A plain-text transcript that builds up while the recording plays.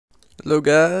Hello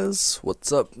guys,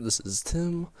 what's up? This is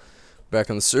Tim, back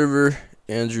on the server.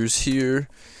 Andrew's here.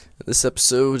 This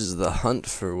episode is the hunt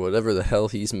for whatever the hell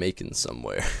he's making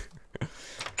somewhere.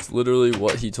 It's literally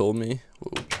what he told me.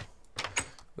 Whoa.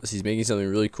 He's making something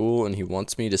really cool and he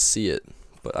wants me to see it,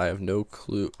 but I have no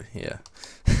clue. Yeah.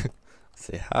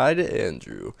 Say hi to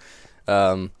Andrew.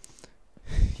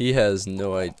 He has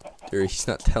no idea, or he's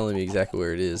not telling me exactly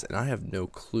where it is, and I have no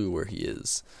clue where he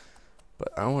is. But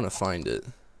I want to find it.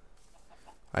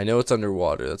 I know it's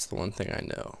underwater, that's the one thing I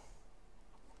know.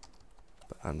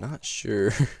 But I'm not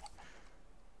sure.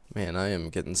 Man, I am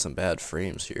getting some bad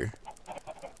frames here.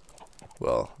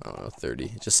 Well, I don't know, 30.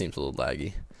 It just seems a little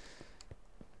laggy.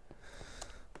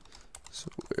 So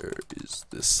where is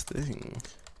this thing?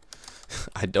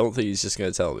 I don't think he's just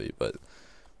going to tell me, but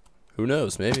who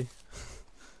knows, maybe.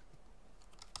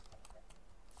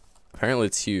 Apparently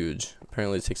it's huge.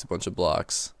 Apparently it takes a bunch of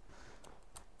blocks.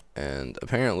 And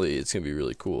apparently it's going to be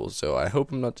really cool, so I hope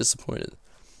I'm not disappointed.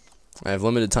 I have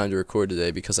limited time to record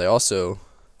today because I also...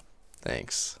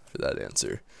 Thanks for that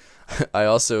answer. I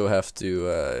also have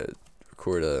to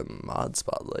record a mod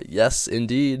spotlight. Yes,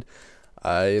 indeed.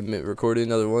 I am recording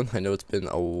another one. I know it's been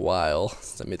a while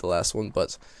since I made the last one,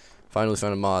 but finally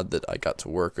found a mod that I got to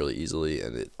work really easily,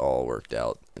 and it all worked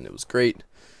out, and it was great.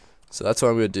 So that's what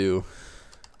I'm going to do.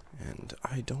 And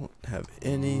I don't have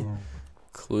any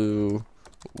clue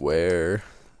where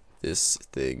this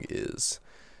thing is.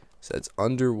 So it's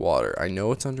underwater. I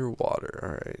know it's underwater.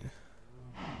 Alright.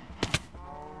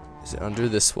 Is it under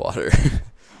this water?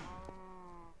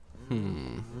 I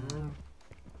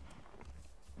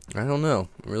don't know.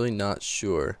 I'm really not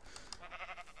sure.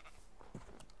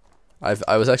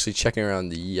 I was actually checking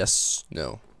around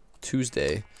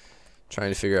Tuesday,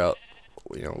 trying to figure out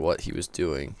what he was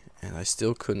doing, and I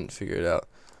still couldn't figure it out.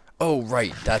 Oh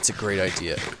right, that's a great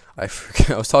idea. I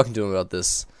was talking to him about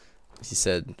this. He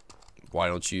said, "Why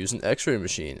don't you use an X-ray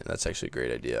machine?" And that's actually a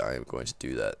great idea. I am going to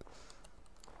do that.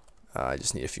 I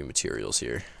just need a few materials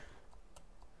here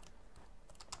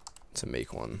to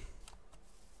make one.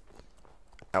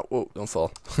 Ow, whoa, don't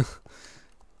fall.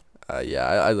 Yeah,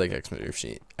 I like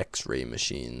X-ray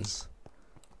machines.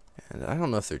 And I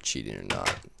don't know if they're cheating or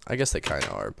not. I guess they kind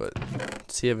of are, but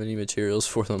does he have any materials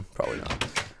for them? Probably not.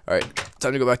 Alright,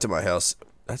 time to go back to my house.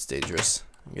 That's dangerous.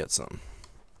 Get some.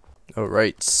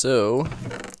 Alright, so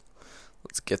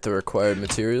let's get the required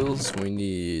materials. We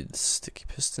need sticky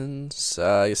pistons.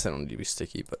 I guess I don't need to be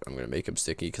sticky, but I'm going to make them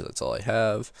sticky because that's all I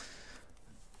have.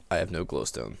 I have no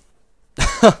glowstone.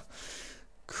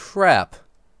 Crap.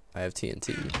 I have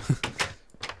TNT.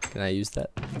 Can I use that?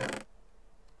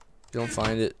 If you don't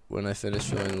find it when I finish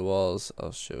filling the walls,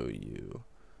 I'll show you.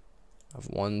 I have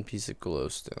one piece of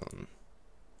glowstone.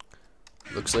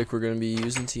 Looks like we're going to be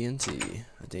using TNT.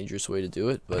 A dangerous way to do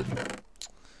it, but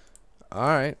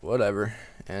alright, whatever.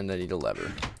 And I need a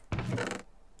lever.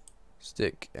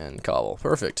 Stick and cobble.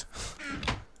 Perfect.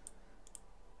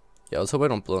 Yeah, let's hope I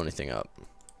don't blow anything up.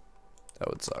 That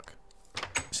would suck.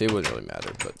 See, it wouldn't really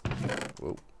matter, but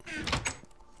whoa.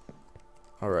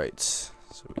 Alright, so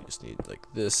we just need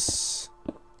like this.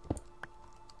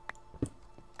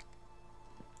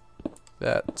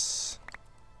 That.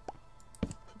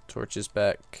 Torches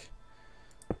back.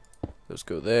 Those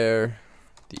go there.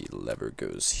 The lever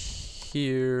goes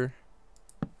here.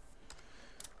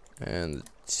 And the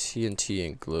TNT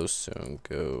and glowstone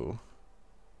go.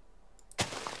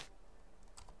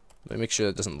 Let me make sure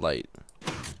that doesn't light.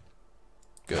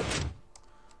 Good.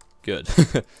 Good.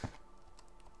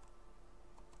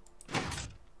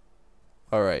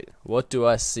 Alright, what do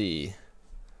I see?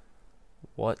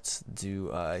 What do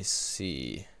I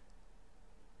see?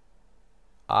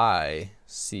 I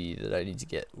see that I need to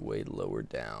get way lower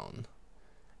down.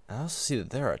 I also see that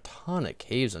there are a ton of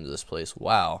caves under this place.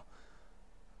 Wow.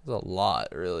 There's a lot,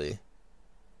 really.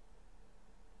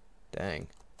 Dang.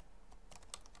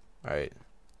 Alright.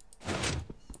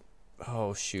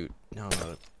 Oh, shoot. Now I'm out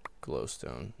of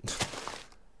glowstone.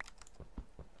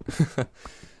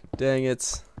 Dang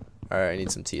it. Alright, I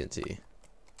need some TNT.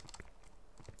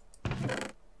 1,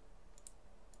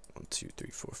 2, 3,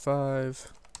 4,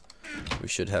 5. We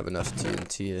should have enough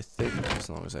TNT, I think, as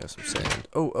long as I have some sand.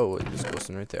 Oh, there's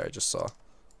glowstone right there, I just saw.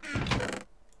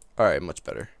 Alright, much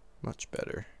better. Much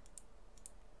better.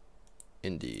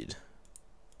 Indeed.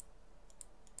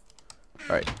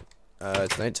 Alright.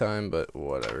 It's nighttime, but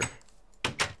whatever.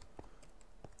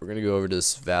 We're gonna go over to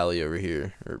this valley over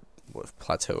here, or what,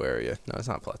 plateau area. No, it's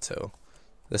not plateau.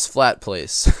 This flat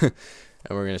place, and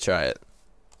we're gonna try it,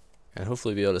 and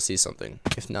hopefully be able to see something.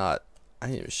 If not, I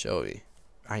need him to show me.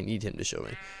 I need him to show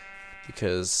me,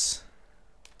 because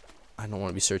I don't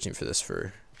want to be searching for this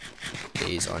for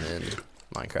days on end.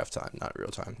 Minecraft time, not real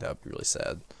time. That would be really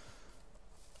sad.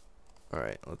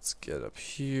 Alright, let's get up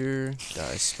here.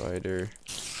 Die spider.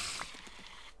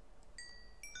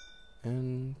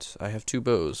 And I have 2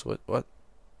 bows. What?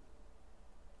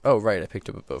 Oh, right, I picked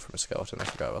up a bow from a skeleton. I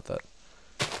forgot about that.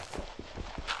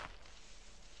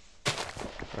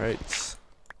 Right.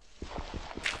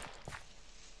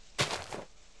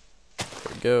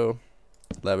 There we go.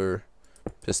 Lever,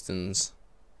 pistons,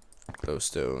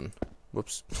 glowstone.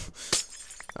 Whoops.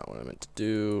 Not what I meant to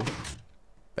do.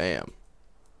 Bam.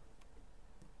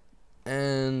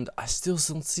 And I still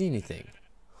don't see anything.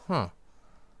 Huh.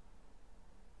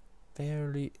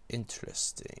 Very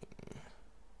interesting.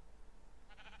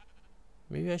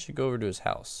 Maybe I should go over to his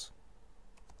house.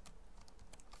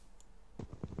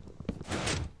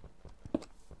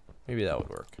 Maybe that would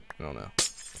work. I don't know.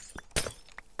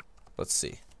 Let's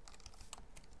see.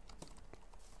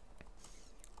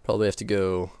 Probably have to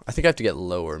go. I think I have to get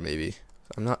lower, maybe.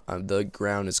 The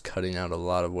ground is cutting out a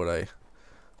lot of what I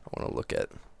want to look at.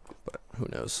 But who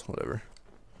knows? Whatever.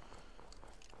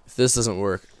 If this doesn't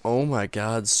work, oh my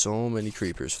God! So many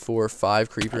creepers. 4 or 5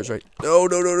 creepers, right? No!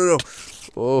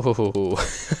 Oh,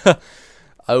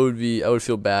 I would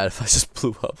feel bad if I just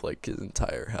blew up like his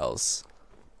entire house.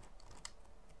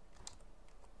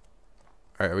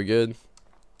 All right, are we good?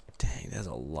 Dang, that's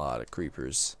a lot of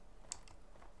creepers.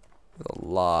 There's a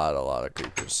lot of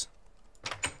creepers.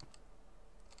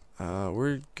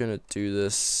 We're gonna do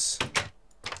this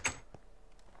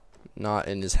not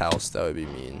in his house. That would be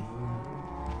mean.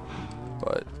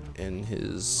 But in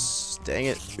his... Dang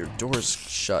it, your door's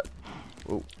shut.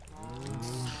 Whoa.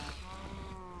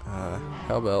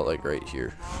 How about like right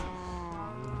here?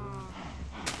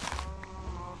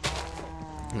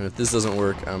 And if this doesn't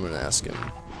work, I'm gonna ask him,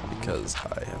 because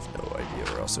I have no idea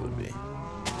where else it would be.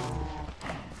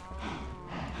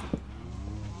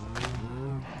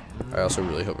 I also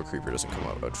really hope a creeper doesn't come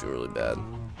up. I'd feel really bad.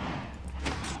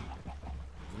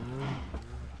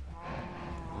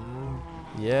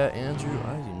 Yeah, Andrew,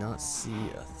 I do not see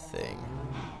a thing.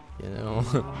 You know?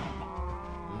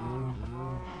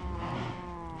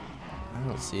 I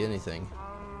don't see anything.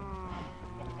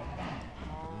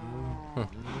 Huh.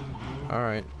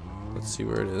 Alright. Let's see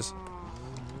where it is.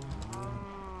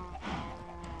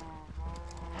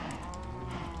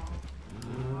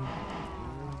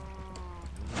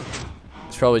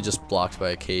 It's probably just blocked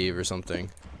by a cave or something.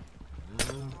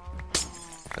 And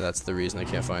that's the reason I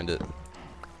can't find it.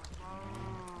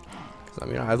 I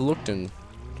mean, I've looked in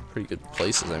pretty good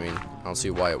places. I mean, I don't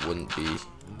see why it wouldn't be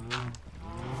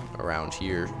around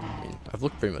here. I mean, I've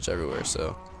looked pretty much everywhere,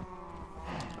 so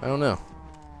I don't know.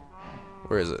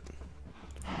 Where is it?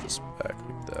 Just back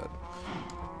like that.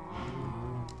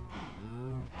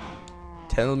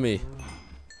 Tell me.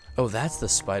 Oh, that's the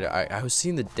spider. I was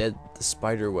seeing the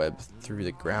spider web through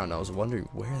the ground. I was wondering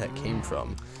where that came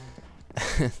from.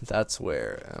 That's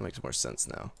where. That makes more sense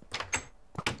now.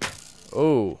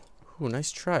 Oh. Ooh,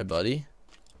 nice try, buddy.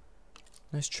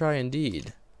 Nice try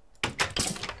indeed.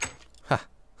 Ha!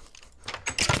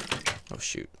 Oh,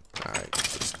 shoot. Alright,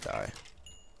 just die.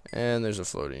 And there's a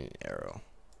floating arrow.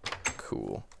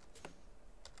 Cool.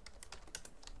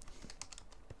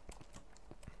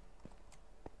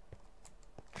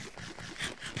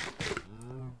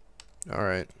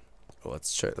 Alright. Well,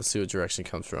 let's try. Let's see what direction it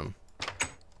comes from.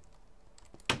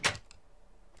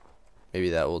 Maybe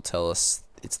that will tell us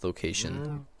its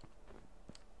location.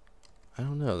 I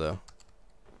don't know, though.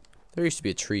 There used to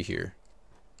be a tree here.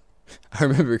 I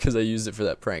remember because I used it for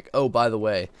that prank. Oh, by the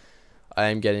way, I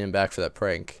am getting him back for that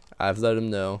prank. I've let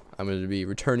him know I'm going to be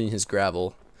returning his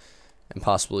gravel and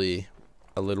possibly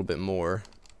a little bit more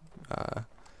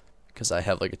because I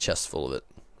have like a chest full of it.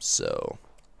 So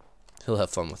he'll have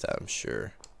fun with that, I'm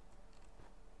sure.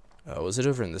 Was it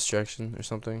over in this direction or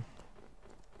something?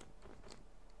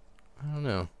 I don't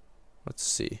know. Let's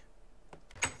see.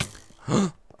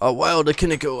 A wild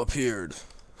Akiniko appeared.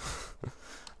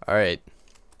 Alright.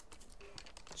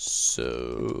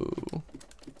 So...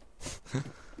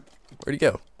 where'd he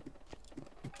go?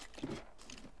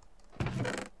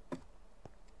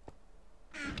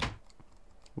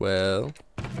 Well...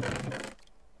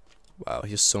 wow, he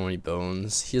has so many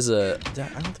bones. He has a...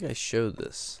 I don't think I showed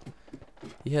this.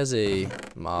 He has a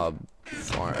mob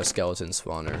farm, a skeleton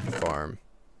spawner farm.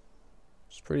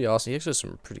 It's pretty awesome. He actually has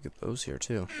some pretty good bows here,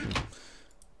 too.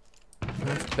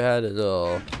 Not bad at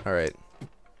all. Alright.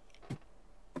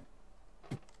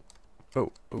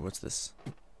 Oh, what's this?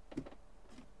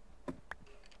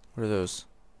 What are those?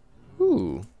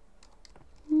 Ooh.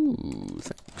 Ooh,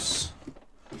 thanks.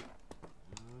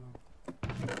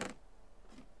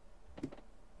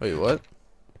 Wait, what?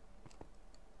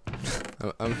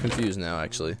 I'm confused now,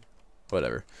 actually.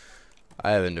 Whatever.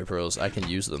 I have ender pearls. I can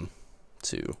use them,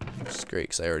 too. Which is great,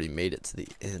 because I already made it to the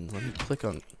end. Let me click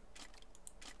on...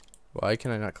 Why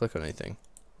can I not click on anything?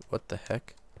 What the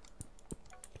heck?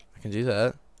 I can do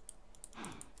that.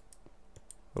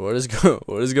 What is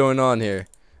going on here?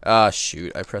 Ah,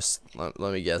 shoot. I pressed... Let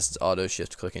me guess. It's auto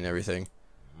shift clicking everything.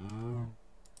 Am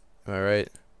I right?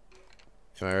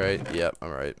 Am I right? Yep, I'm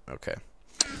right. Okay.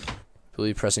 I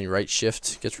believe pressing right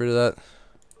shift gets rid of that.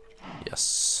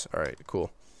 Yes. Alright,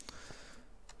 cool.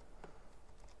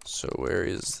 So where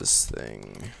is this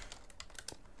thing?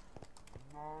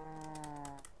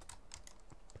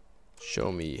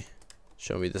 Show me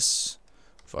this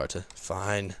Varta.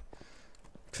 Fine.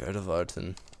 Verta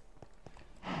Varten.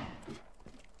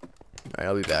 Alright,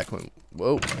 I'll be back when...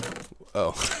 Whoa.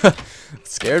 Oh. It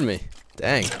scared me.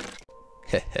 Dang.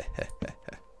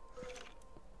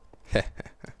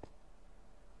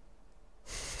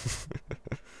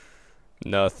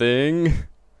 Nothing.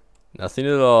 Nothing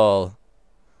at all.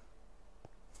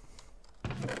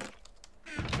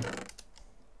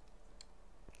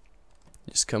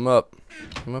 Just come up.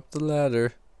 Come up the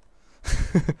ladder.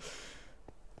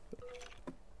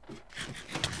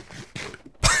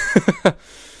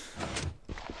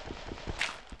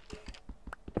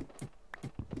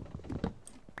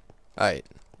 Alright,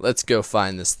 let's go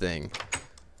find this thing.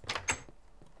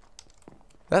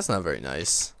 That's not very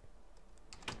nice.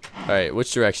 Alright,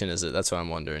 which direction is it? That's what I'm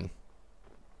wondering.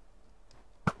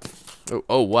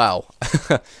 Oh wow.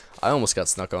 I almost got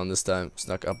snuck on this time.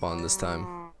 Snuck up on this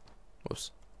time.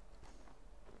 Whoops.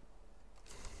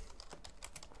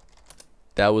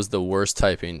 That was the worst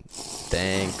typing.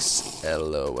 Thanks.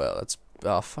 LOL. That's...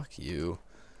 Oh, fuck you.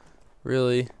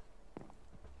 Really?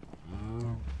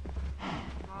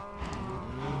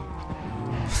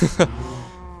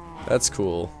 That's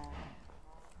cool.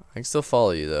 I can still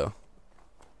follow you, though.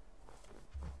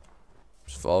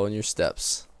 Just following your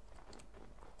steps.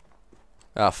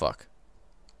 Ah, fuck.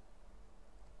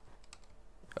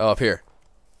 Oh, up here.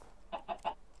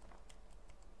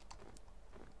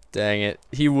 Dang it.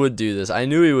 He would do this. I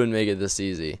knew he wouldn't make it this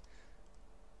easy.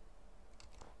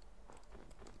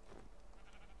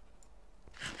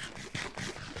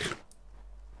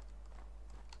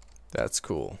 That's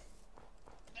cool.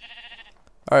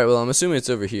 Alright, well, I'm assuming it's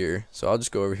over here, so I'll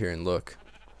just go over here and look.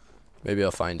 Maybe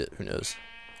I'll find it. Who knows?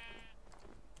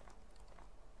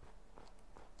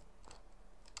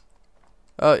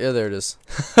 Oh, yeah, there it is.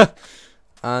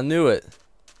 I knew it.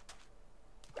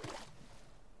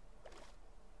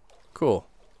 Cool.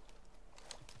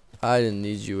 I didn't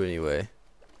need you anyway.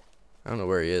 I don't know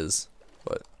where he is,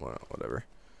 but well, whatever.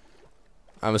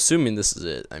 I'm assuming this is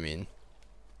it. I mean,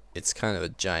 it's kind of a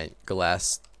giant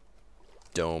glass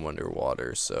dome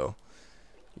underwater, so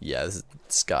yeah,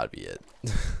 it's gotta be it.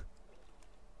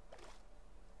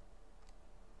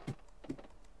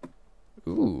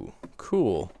 Ooh,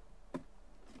 cool.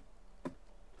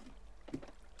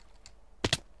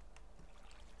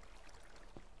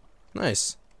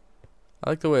 Nice. I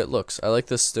like the way it looks. I like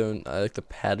the stone. I like the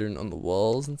pattern on the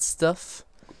walls and stuff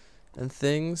and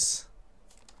things.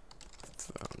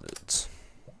 Found it.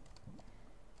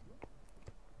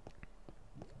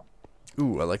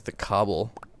 Ooh, I like the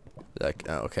cobble. That,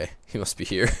 oh, okay. He must be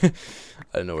here. I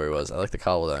didn't know where he was. I like the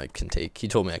cobble that I can take. He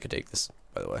told me I could take this,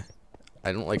 by the way.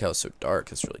 I don't like how it's so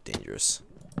dark. It's really dangerous.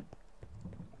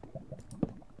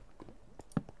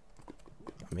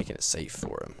 I'm making it safe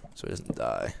for him so he doesn't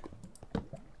die.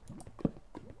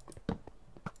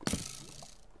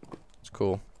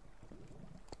 Cool.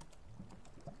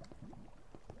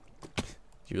 Do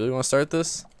you really want to start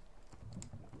this?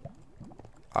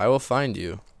 I will find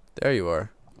you. There you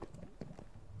are.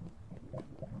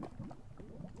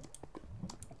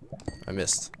 I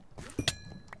missed.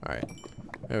 Alright.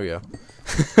 There we go.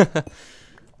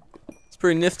 It's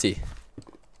pretty nifty.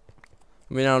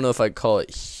 I mean, I don't know if I'd call it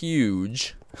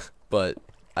huge, but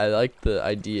I like the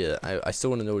idea. I still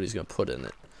want to know what he's going to put in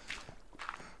it.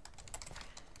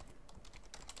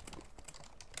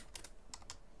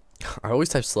 I always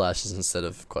type slashes instead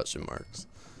of question marks.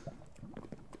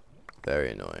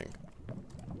 Very annoying.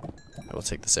 I will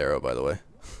take this arrow, by the way.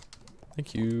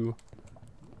 Thank you.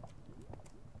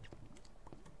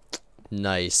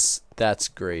 Nice. That's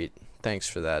great. Thanks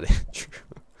for that, Andrew.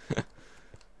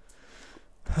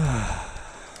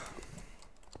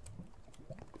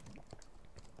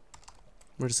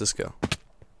 Where does this go?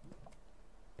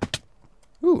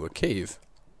 Ooh, a cave.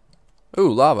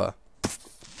 Ooh, lava.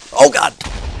 Oh, God!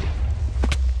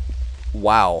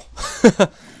 Wow.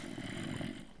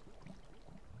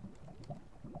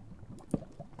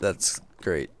 That's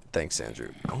great. Thanks,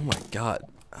 Andrew. Oh my god.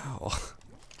 Ow.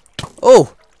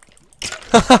 Oh!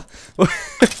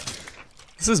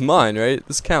 This is mine, right?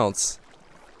 This counts.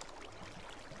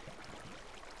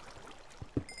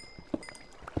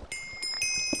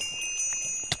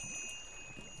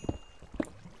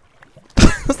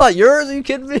 That's not yours? Are you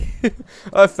kidding me?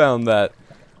 I found that.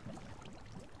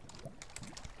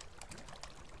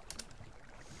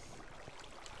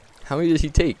 How many did he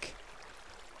take?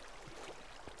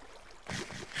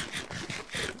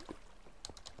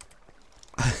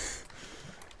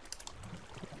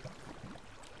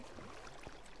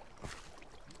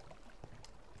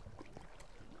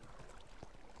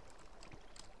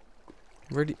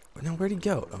 Where'd he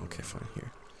go? Oh, okay, fine,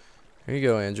 here. Here you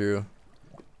go, Andrew.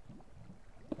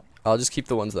 I'll just keep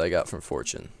the ones that I got from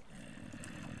Fortune.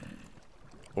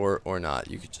 Or not.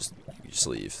 You could just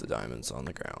leave the diamonds on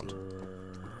the ground.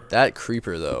 That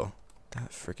creeper though.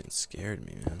 That freaking scared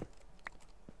me, man.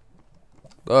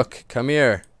 Look, come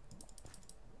here.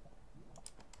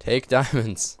 Take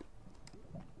diamonds.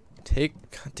 God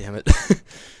damn it.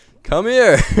 Come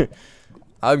here.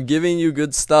 I'm giving you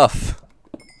good stuff.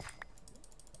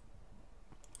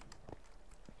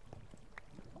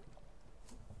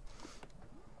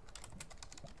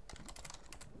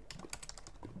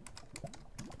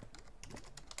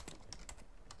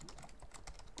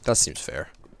 That seems fair.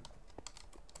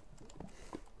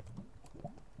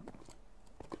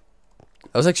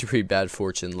 That was actually pretty bad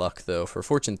Fortune luck, though. For a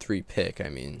Fortune 3 pick, I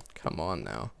mean, come on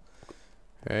now.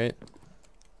 Right?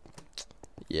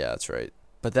 Yeah, that's right.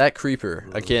 But that creeper,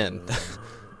 again,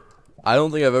 I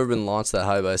don't think I've ever been launched that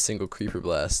high by a single creeper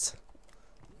blast.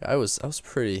 I was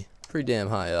pretty damn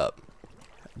high up.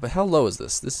 But how low is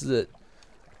this? This is at,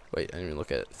 wait, I didn't even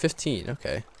look at it. 15,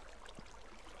 okay.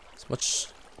 It's much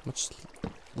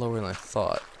lower than I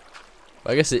thought.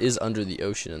 But I guess it is under the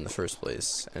ocean in the first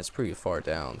place, and it's pretty far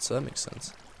down, so that makes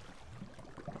sense.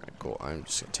 Alright, cool. I'm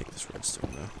just gonna take this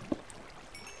redstone though.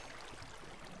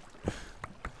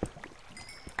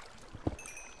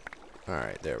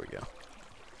 Alright, there we go.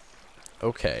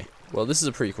 Okay. Well, this is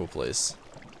a pretty cool place.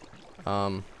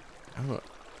 I don't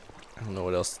know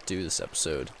what else to do this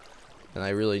episode. And I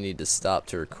really need to stop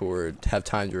to have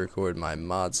time to record my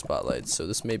mod spotlight, so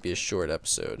this may be a short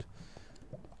episode.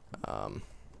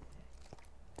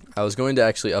 I was going to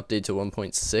actually update to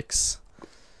 1.6,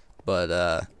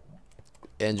 but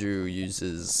Andrew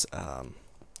uses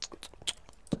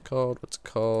what's it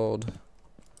called?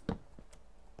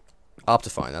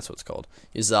 Optifine, that's what it's called.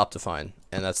 He uses Optifine,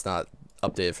 and that's not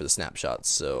updated for the snapshots,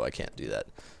 so I can't do that.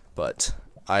 But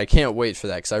I can't wait for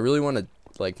that, because I really want to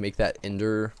like make that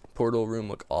Ender portal room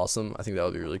look awesome. I think that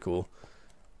would be really cool,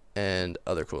 and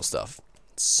other cool stuff.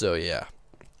 So yeah,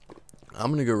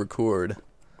 I'm gonna go record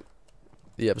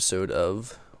the episode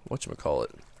of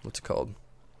whatchamacallit. What's it called?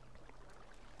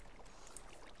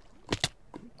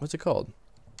 What's it called?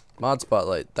 Mod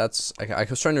Spotlight. That's I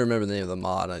was trying to remember the name of the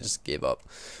mod and I just gave up.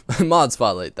 Mod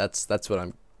Spotlight. That's what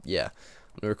I'm gonna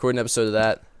record an episode of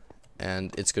that,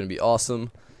 and it's gonna be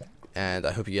awesome. And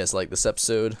I hope you guys like this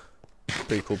episode.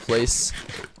 Pretty cool place.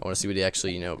 I want to see what he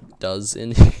actually does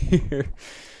in here.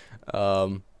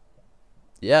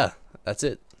 Yeah, that's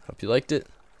it. Hope you liked it.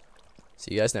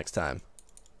 See you guys next time.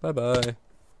 Bye bye.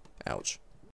 Ouch.